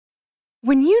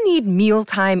When you need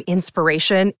mealtime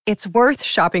inspiration, it's worth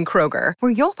shopping Kroger,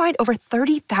 where you'll find over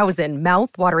 30,000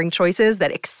 mouth-watering choices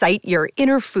that excite your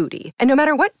inner foodie. And no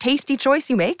matter what tasty choice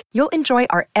you make, you'll enjoy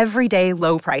our everyday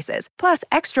low prices, plus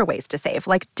extra ways to save,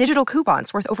 like digital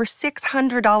coupons worth over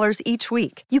 $600 each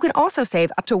week. You can also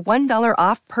save up to $1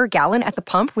 off per gallon at the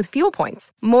pump with fuel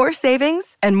points. More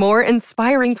savings and more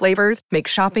inspiring flavors make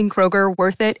shopping Kroger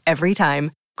worth it every time.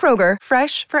 Kroger,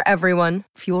 fresh for everyone.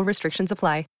 Fuel restrictions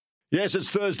apply. Yes, it's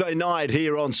Thursday night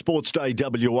here on Sports Day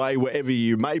WA, wherever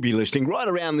you may be listening, right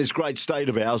around this great state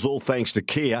of ours, all thanks to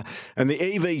Kia and the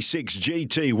EV6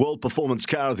 GT World Performance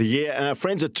Car of the Year and our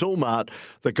friends at Toolmart,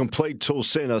 the complete tool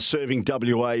centre serving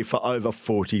WA for over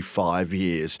 45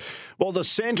 years. Well, the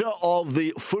centre of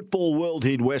the football world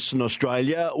here in Western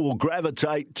Australia will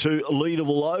gravitate to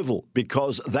Leederville Oval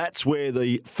because that's where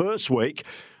the first week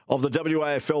of the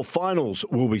WAFL finals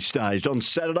will be staged. On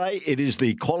Saturday, it is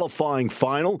the qualifying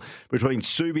final between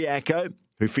Subiaco,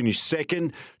 who finished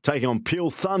second, taking on Peel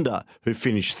Thunder, who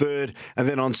finished third. And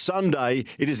then on Sunday,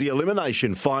 it is the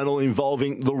elimination final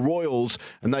involving the Royals,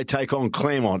 and they take on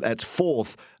Claremont at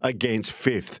fourth against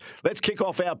fifth. Let's kick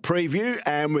off our preview,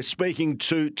 and we're speaking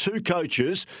to two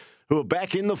coaches who are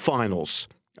back in the finals.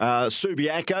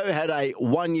 Subiaco had a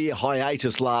one-year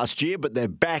hiatus last year, but they're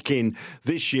back in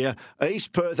this year.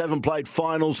 East Perth haven't played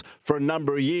finals for a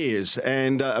number of years,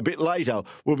 and a bit later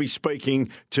we'll be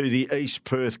speaking to the East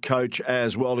Perth coach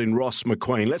as well in Ross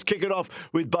McQueen. Let's kick it off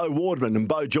with Beau Wardman, and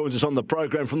Beau joins us on the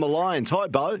program from the Lions. Hi,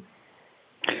 Beau.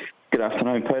 Good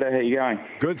afternoon, Peter. How are you going?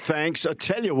 Good, thanks. I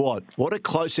tell you what a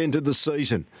close end to the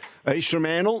season. East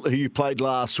Fremantle, who you played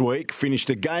last week,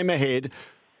 finished a game ahead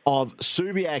of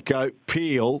Subiaco,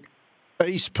 Peel,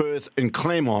 East Perth and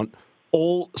Claremont,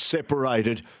 all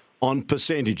separated on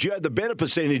percentage. You had the better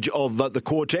percentage of the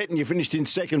quartet and you finished in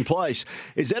second place.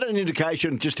 Is that an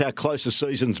indication of just how close the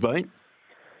season's been?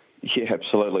 Yeah,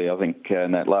 absolutely. I think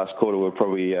in that last quarter we were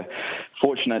probably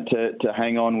fortunate to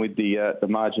hang on with the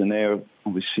margin there.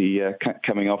 Obviously,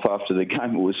 coming off after the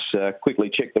game, it was quickly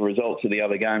check the results of the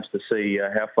other games to see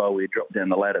how far we had dropped down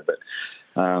the ladder. But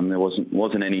there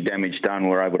wasn't any damage done. We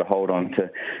were able to hold on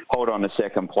to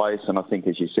second place, and I think,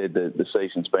 as you said, the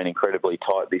season's been incredibly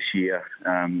tight this year.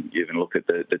 You even look at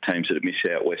the teams that have missed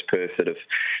out, West Perth, that have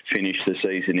finished the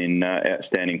season in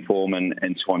outstanding form,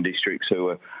 and Swan Districts, who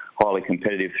are highly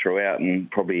competitive throughout, and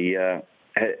probably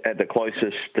had the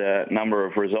closest number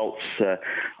of results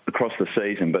across the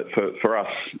season. But for us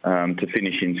to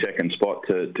finish in second spot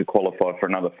to qualify for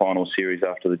another final series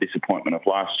after the disappointment of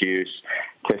last year's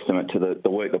testament to the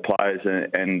work the players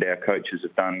and our coaches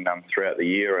have done throughout the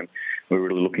year, and we're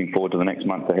really looking forward to the next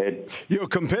month ahead. You were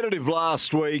competitive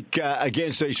last week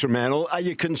against East Fremantle. Are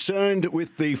you concerned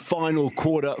with the final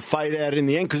quarter fade out in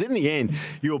the end? Because in the end,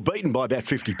 you were beaten by about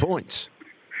 50 points.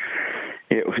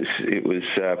 Yeah, it was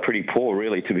pretty poor,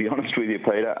 really, to be honest with you,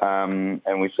 Peter. And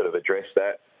we sort of addressed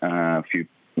that.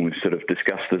 We've sort of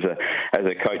discussed as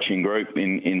a coaching group.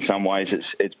 In some ways,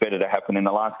 it's better to happen in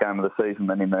the last game of the season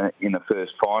than in the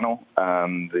first final.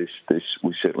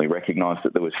 We certainly recognised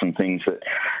that there were some things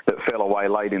that fell away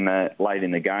late in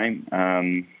the game,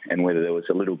 and whether there was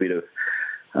a little bit of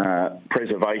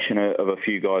preservation of a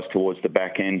few guys towards the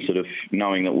back end, sort of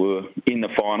knowing that we were in the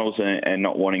finals and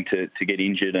not wanting to get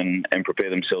injured and prepare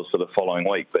themselves for the following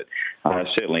week. But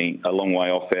certainly a long way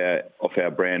off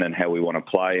our brand and how we want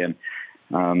to play. And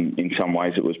in some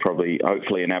ways it was probably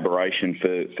hopefully an aberration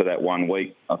for that 1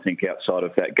 week. I think outside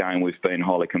of that game we've been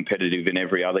highly competitive in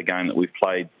every other game that we've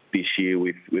played this year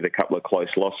with a couple of close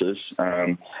losses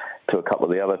to a couple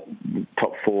of the other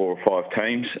top 4 or 5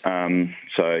 teams.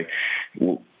 So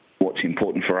what's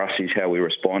important for us is how we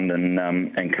respond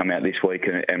and come out this week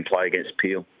and play against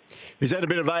Peel. He's had a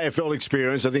bit of AFL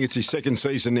experience. I think it's his second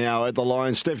season now at the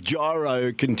Lions. Steph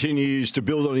Gyro continues to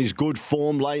build on his good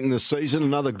form late in the season.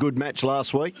 Another good match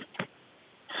last week.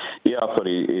 Yeah, I thought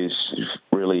he is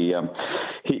really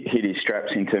hit his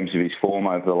straps in terms of his form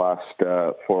over the last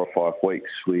 4 or 5 weeks.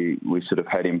 We sort of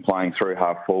had him playing through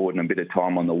half forward and a bit of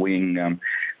time on the wing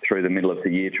through the middle of the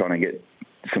year, trying to get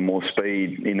some more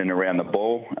speed in and around the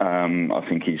ball. I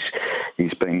think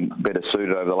he's been better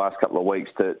suited over the last couple of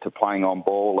weeks to playing on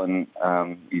ball, and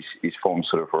his form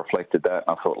sort of reflected that.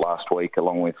 I thought last week,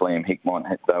 along with Liam Hickmont,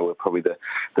 they were probably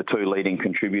the 2 leading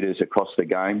contributors across the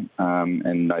game,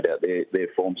 and no doubt their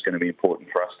form's going to be important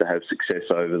for us to have success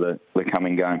over the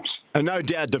coming games. And no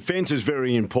doubt defence is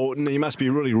very important. You must be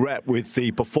really wrapped with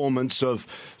the performance of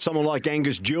someone like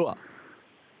Angus Dewar.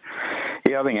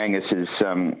 Yeah, I think Angus has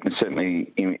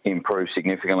certainly improved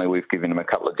significantly. We've given him a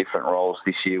couple of different roles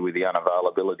this year with the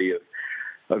unavailability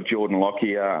Jordan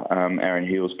Lockyer. Aaron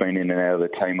Hill's been in and out of the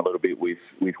team a little bit with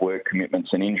work commitments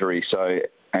and injuries, so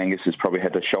Angus has probably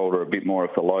had to shoulder a bit more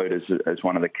of the load as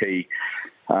one of the key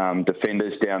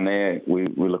defenders down there. We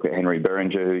look at Henry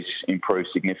Berenger, who's improved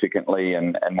significantly,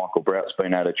 and Michael Brout's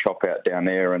been able to chop out down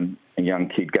there, and a young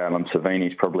kid, Galen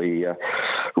Savini's probably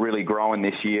really growing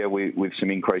this year with some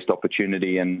increased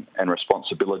opportunity and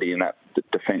responsibility in that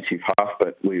defensive half,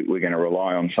 but we're going to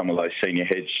rely on some of those senior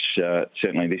heads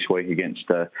certainly this week against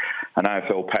an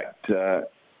AFL-packed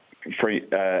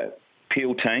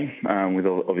Peel team with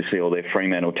obviously all their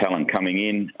Fremantle talent coming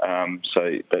in, so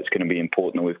that's going to be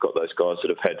important that we've got those guys that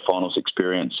have had finals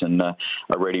experience and are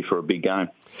ready for a big game.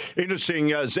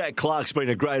 Interesting, Zach Clark's been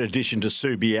a great addition to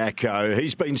Subiaco.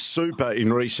 He's been super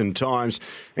in recent times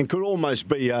and could almost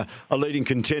be a leading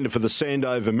contender for the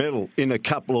Sandover medal in a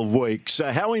couple of weeks.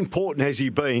 How important has he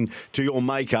been to your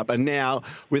makeup, and now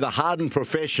with a hardened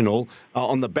professional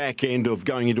on the back end of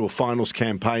going into a finals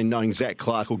campaign, knowing Zach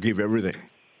Clark will give everything?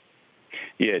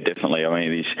 Yeah, definitely. I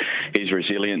mean, his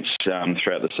resilience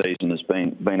throughout the season has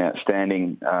been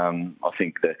outstanding. I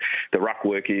think the ruck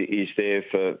work is there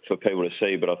for people to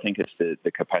see, but I think it's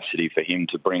the capacity for him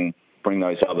to bring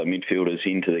those other midfielders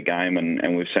into the game,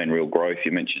 and we've seen real growth.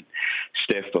 You mentioned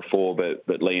Steph before, but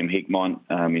Liam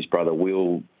Hickmont, his brother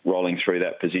Will, rolling through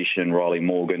that position, Riley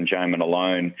Morgan, Jamin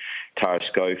Alone, Tara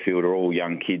Schofield are all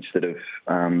young kids that have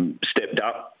stepped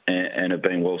up and have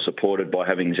been well supported by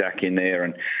having Zach in there,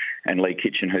 and Lee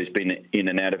Kitchen, who's been in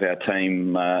and out of our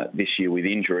team this year with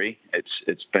injury.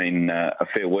 It's been a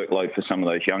fair workload for some of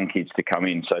those young kids to come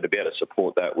in. So to be able to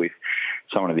support that with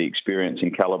some of the experience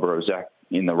and calibre of Zach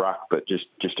in the ruck, but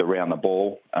just around the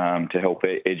ball to help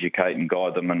educate and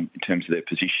guide them in terms of their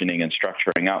positioning and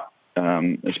structuring up,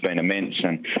 has been immense.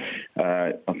 And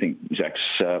I think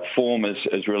Zach's form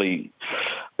has really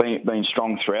been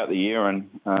strong throughout the year, and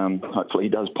hopefully he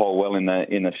does poll well in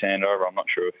the Sandover. I'm not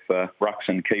sure if rucks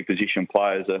and key position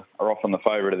players are often the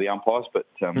favourite of the umpires, but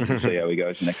we'll see how he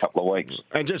goes in a couple of weeks.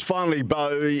 And just finally,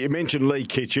 Beau, you mentioned Lee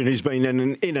Kitchen, who's been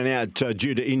in and out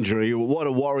due to injury. What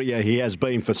a warrior he has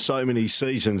been for so many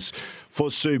seasons for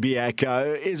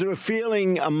Subiaco. Is there a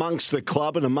feeling amongst the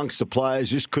club and amongst the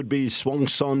players this could be his swan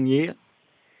song year?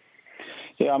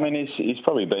 Yeah, I mean, he's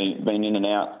probably been in and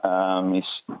out.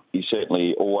 He's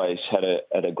certainly always had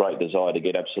a great desire to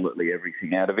get absolutely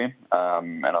everything out of him,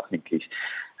 and I think he's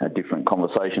had different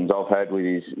conversations I've had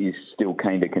with he's still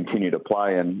keen to continue to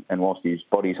play, and whilst his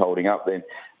body's holding up,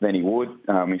 then he would.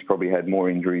 He's probably had more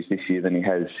injuries this year than he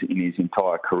has in his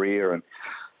entire career,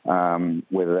 and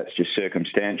whether that's just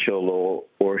circumstantial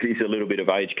or it is a little bit of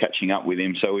age catching up with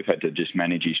him. So we've had to just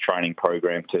manage his training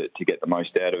program to get the most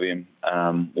out of him.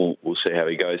 We'll see how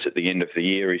he goes at the end of the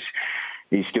year.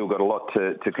 He's still got a lot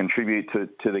to contribute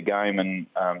to the game and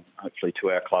hopefully to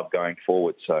our club going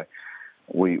forward. So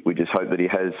we just hope that he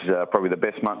has probably the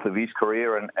best month of his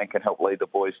career and can help lead the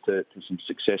boys to some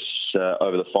success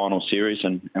over the final series,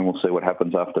 and we'll see what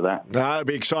happens after that. It'll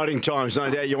be exciting times, no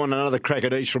doubt. You want another crack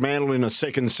at East Fremantle in a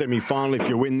second semi-final if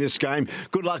you win this game.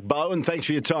 Good luck, Beau, and thanks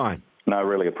for your time. No,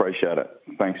 really appreciate it.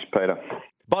 Thanks, Peter.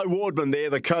 Beau Wardman there,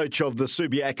 the coach of the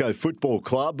Subiaco Football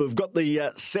Club, have got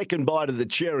the second bite of the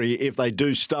cherry if they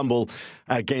do stumble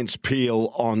against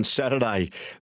Peel on Saturday.